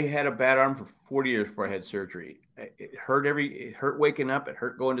had a bad arm for 40 years before I had surgery. It hurt waking up. It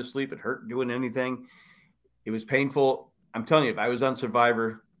hurt going to sleep. It hurt doing anything. It was painful. I'm telling you, if I was on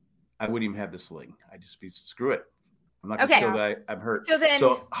Survivor, I wouldn't even have the sling. I'd just be screw it. I'm not going to show that I'm hurt.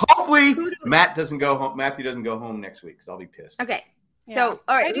 So hopefully Matthew doesn't go home next week because I'll be pissed. Okay. Yeah. So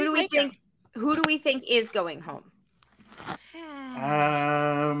all right, who do we think is going home?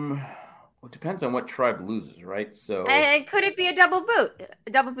 It depends on what tribe loses, right? So and could it be a double boot?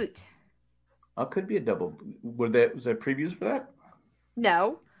 Oh, could be a double. Was there previews for that?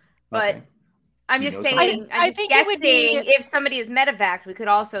 No, but okay. I'm just saying. I think it would be if somebody is medevac, we could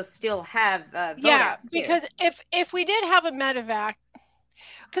also still have. Because if we did have a medevac,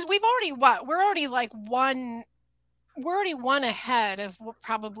 because we're already one ahead of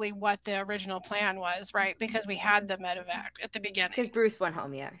probably what the original plan was, right? Because we had the medevac at the beginning. Because Bruce went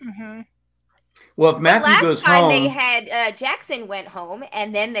home, yeah. Mm-hmm. Well, if Matthew goes home, they had Jackson went home,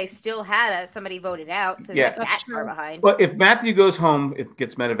 and then they still had somebody voted out. So that's that far behind. Well, if Matthew goes home, it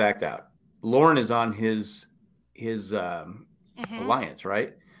gets medevaced out. Lauren is on his alliance,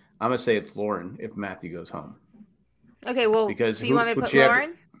 right? I'm gonna say it's Lauren if Matthew goes home. Okay, well, so you want me to put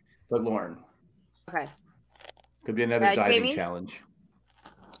Lauren? Put Lauren. Okay. Could be another diving Jamie? Challenge.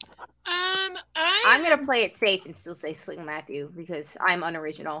 I'm gonna play it safe and still say Sling Matthew because I'm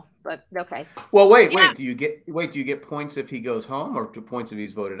unoriginal. But okay. Well, wait. Do you get points if he goes home, or points if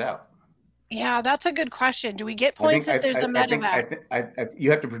he's voted out? Yeah, that's a good question. Do we get points if there's a medevac?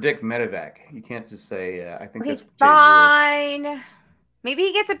 You have to predict medevac. You can't just say. I think that's fine. Maybe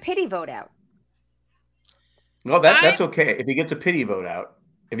he gets a pity vote out. No, that's okay. If he gets a pity vote out,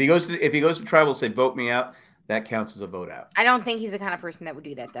 if he goes to tribal, say vote me out. That counts as a vote out. I don't think he's the kind of person that would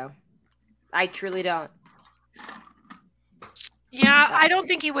do that, though. I truly don't. Yeah, I don't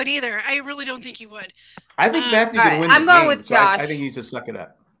think he would either. I really don't think he would. I think Matthew can win the game. I'm going with Josh. I think he needs to suck it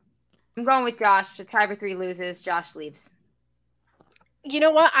up. I'm going with Josh. The Tribe of 3 loses. Josh leaves. You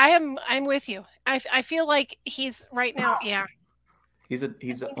know what? I'm with you. I feel like he's right now. Yeah.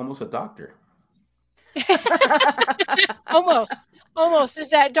 He's almost a doctor. Almost. If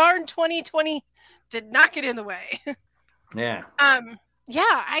that darn 2020 did not get in the way. Yeah. Yeah,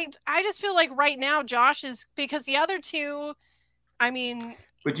 I just feel like right now Josh is, because the other two, I mean,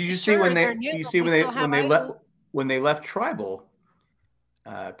 but did you sure, see when they left Tribal,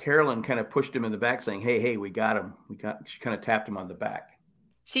 Carolyn kind of pushed him in the back saying, hey, we got him. She kind of tapped him on the back.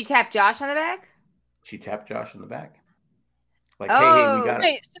 She tapped Josh on the back? She tapped Josh on the back. Like, hey, we got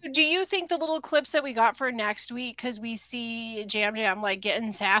it. So do you think the little clips that we got for next week, because we see Jam like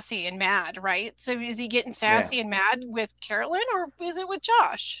getting sassy and mad, right? So is he getting sassy and mad with Carolyn, or is it with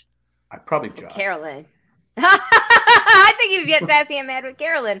Josh? Probably Josh. Carolyn. I think he'd get sassy and mad with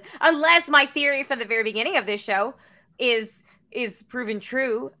Carolyn, unless my theory from the very beginning of this show is proven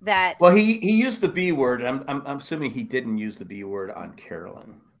true. That he used the B word. I'm assuming he didn't use the B word on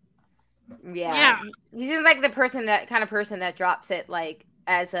Carolyn. Yeah. He seems like the kind of person that drops it like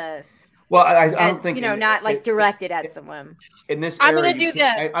as a. Well, I don't think not like directed at someone. In this, I'm going to do this.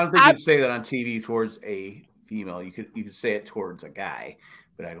 I don't think you'd say that on TV towards a female. You could say it towards a guy,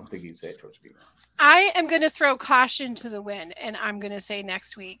 but I don't think you'd say it towards a female. I am going to throw caution to the wind, and I'm going to say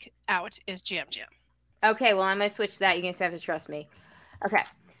next week out is Jam. Okay, well, I'm going to switch that. You're going to have to trust me. Okay.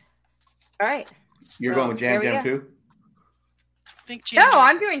 All right. You're going with Jam too? No,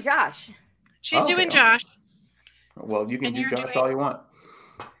 I'm doing Josh. She's doing Josh. Well, you can do Josh all you want.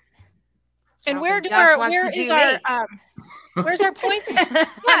 And where's our points? Yeah,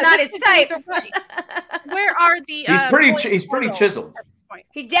 I'm not his type. Where are the? He's pretty chiseled.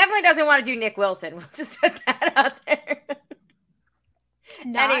 He definitely doesn't want to do Nick Wilson. We'll just put that out there.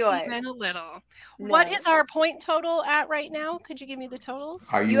 Not even a little. No. What is our point total at right now? Could you give me the totals?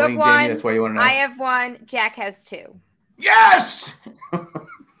 Are you winning, Jamie? That's why you want to know. I have 1. Jack has 2. Yes.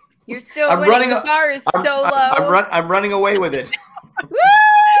 You're still winning. The bar is so low. I'm running away with it.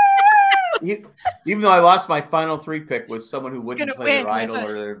 Even though I lost my final 3 pick with someone who wouldn't play their idol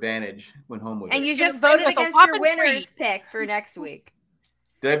or their advantage, went home with it. And you just voted against your winner's pick for next week.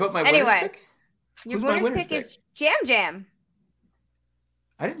 Did I vote my winner's pick? Your winner's pick is Jam.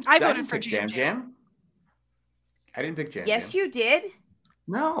 I voted for Jam. I didn't pick Jam. Yes, you did.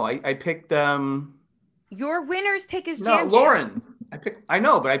 No, I picked. Your winner's pick is Jam. No, Lauren. I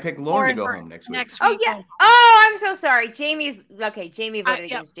know, but I picked Lauren to go home next week. Oh yeah. Oh, I'm so sorry. Jamie voted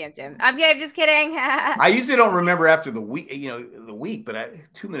against Jam. I'm just kidding. I usually don't remember after the week, but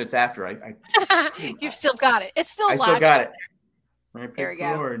 2 minutes after I You've still got it. It's still lodged. I still got it. There we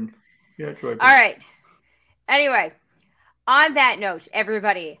go. Lauren. Yeah, Troy. All right. Anyway, on that note,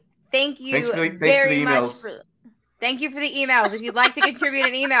 everybody, thank you very much. Thank you for the emails. If you'd like to contribute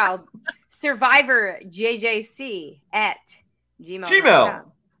an email,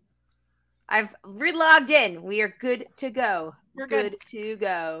 survivorjjc@gmail.com. I've relogged in. We are good to go. We're good to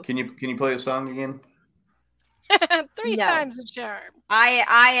go. Can you play the song again? 3 times a charm.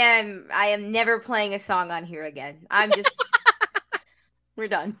 I am never playing a song on here again. I'm just we're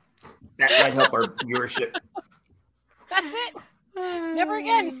done. That might help our viewership. That's it. Never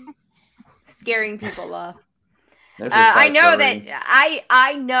again. Scaring people off. I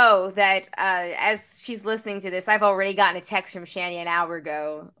know that as she's listening to this, I've already gotten a text from Shani an hour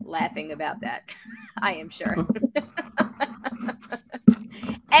ago laughing about that. I am sure.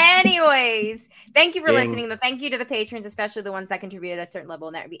 Anyways, thank you for listening. Thank you to the patrons, especially the ones that contributed at a certain level,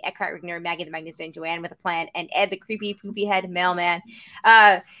 and that would be Eckhart Rigner, Maggie the Magnificent, Joanne with a Plan, and Ed the Creepy Poopy Head Mailman.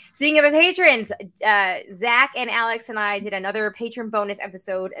 Speaking of the patrons, Zach and Alex and I did another patron bonus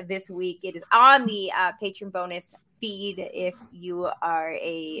episode this week. It is on the patron bonus feed if you are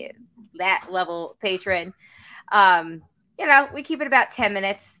that level patron. We keep it about 10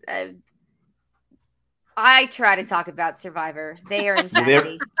 minutes. I try to talk about Survivor. They are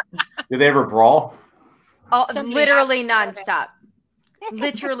insanity. Do they ever brawl? Oh, literally nonstop.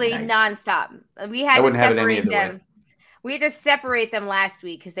 Literally nonstop. We had to separate them. We had to separate them last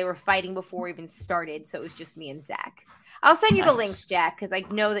week because they were fighting before we even started. So it was just me and Zach. I'll send you the links, Jack, because I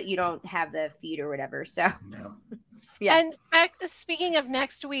know that you don't have the feed or whatever. So, yeah. And speaking of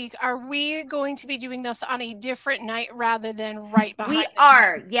next week, are we going to be doing this on a different night rather than right behind? We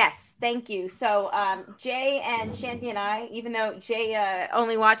are. Yes. Thank you. So, Jay and Shanti and I, even though Jay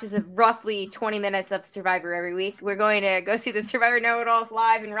only watches roughly 20 minutes of Survivor every week, we're going to go see the Survivor Know-It-Alls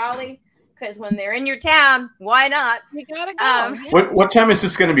live in Raleigh. Because when they're in your town, why not? You gotta go. What time is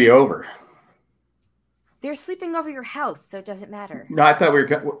this going to be over? They're sleeping over your house, so it doesn't matter. No, I think we're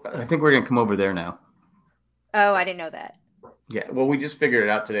going to come over there now. Oh, I didn't know that. Yeah, well, we just figured it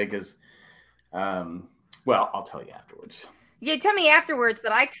out today because, I'll tell you afterwards. You tell me afterwards,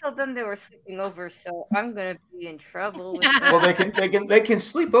 but I told them they were sleeping over, so I'm gonna be in trouble. With well, they can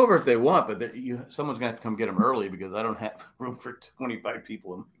sleep over if they want, but someone's gonna have to come get them early because I don't have room for 25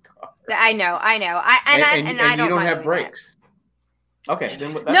 people in my car. I know. And you don't have breaks. That. Okay,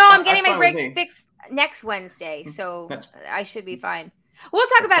 then I'm getting my breaks fixed next Wednesday, so I should be fine. We'll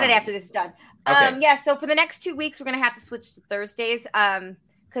talk about it after this is done. Okay. So for the next 2 weeks, we're gonna have to switch to Thursdays.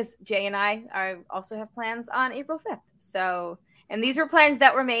 Because Jay and I also have plans on April 5th. So, and these were plans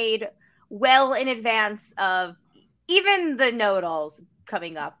that were made well in advance of even the know-it-alls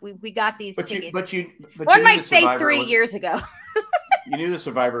coming up. We got these tickets. But one might say 3 years ago. You knew the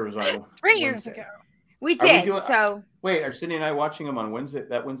Survivor was on 3 years ago. We did. Wait, are Sydney and I watching them on Wednesday?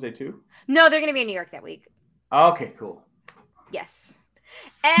 That Wednesday too? No, they're going to be in New York that week. Okay, cool. Yes.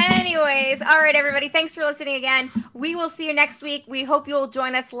 Anyways, all right, everybody. Thanks for listening again. We will see you next week. We hope you'll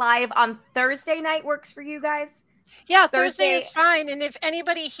join us live on Thursday night. Works for you guys? Yeah, Thursday is fine. And if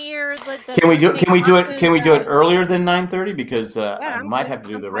anybody here, can we do it earlier than 9:30? Because I might have to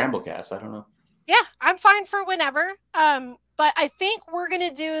do the Ramblecast. I don't know. Yeah, I'm fine for whenever. But I think we're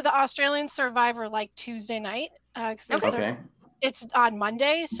gonna do the Australian Survivor like Tuesday night. Because it's on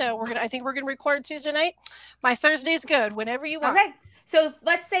Monday, so I think we're gonna record Tuesday night. My Thursday's good. Whenever you want. Okay. So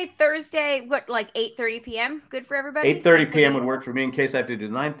let's say Thursday, like 8:30 p.m. Good for everybody? 8:30 p.m. would work for me in case I have to do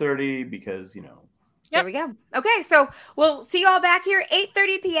 9:30 because, Yep. There we go. Okay, so we'll see you all back here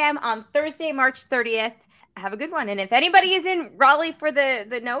 8:30 p.m. on Thursday, March 30th. Have a good one. And if anybody is in Raleigh for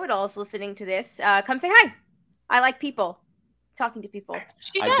the know-it-alls listening to this, come say hi. I like people. Talking to people.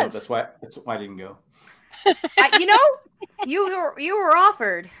 She does. That's why I didn't go. You were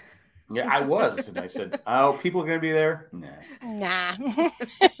offered. Yeah, I was. And I said, oh, people are going to be there? Nah.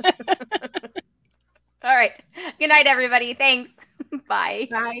 All right. Good night, everybody. Thanks. Bye.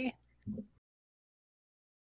 Bye.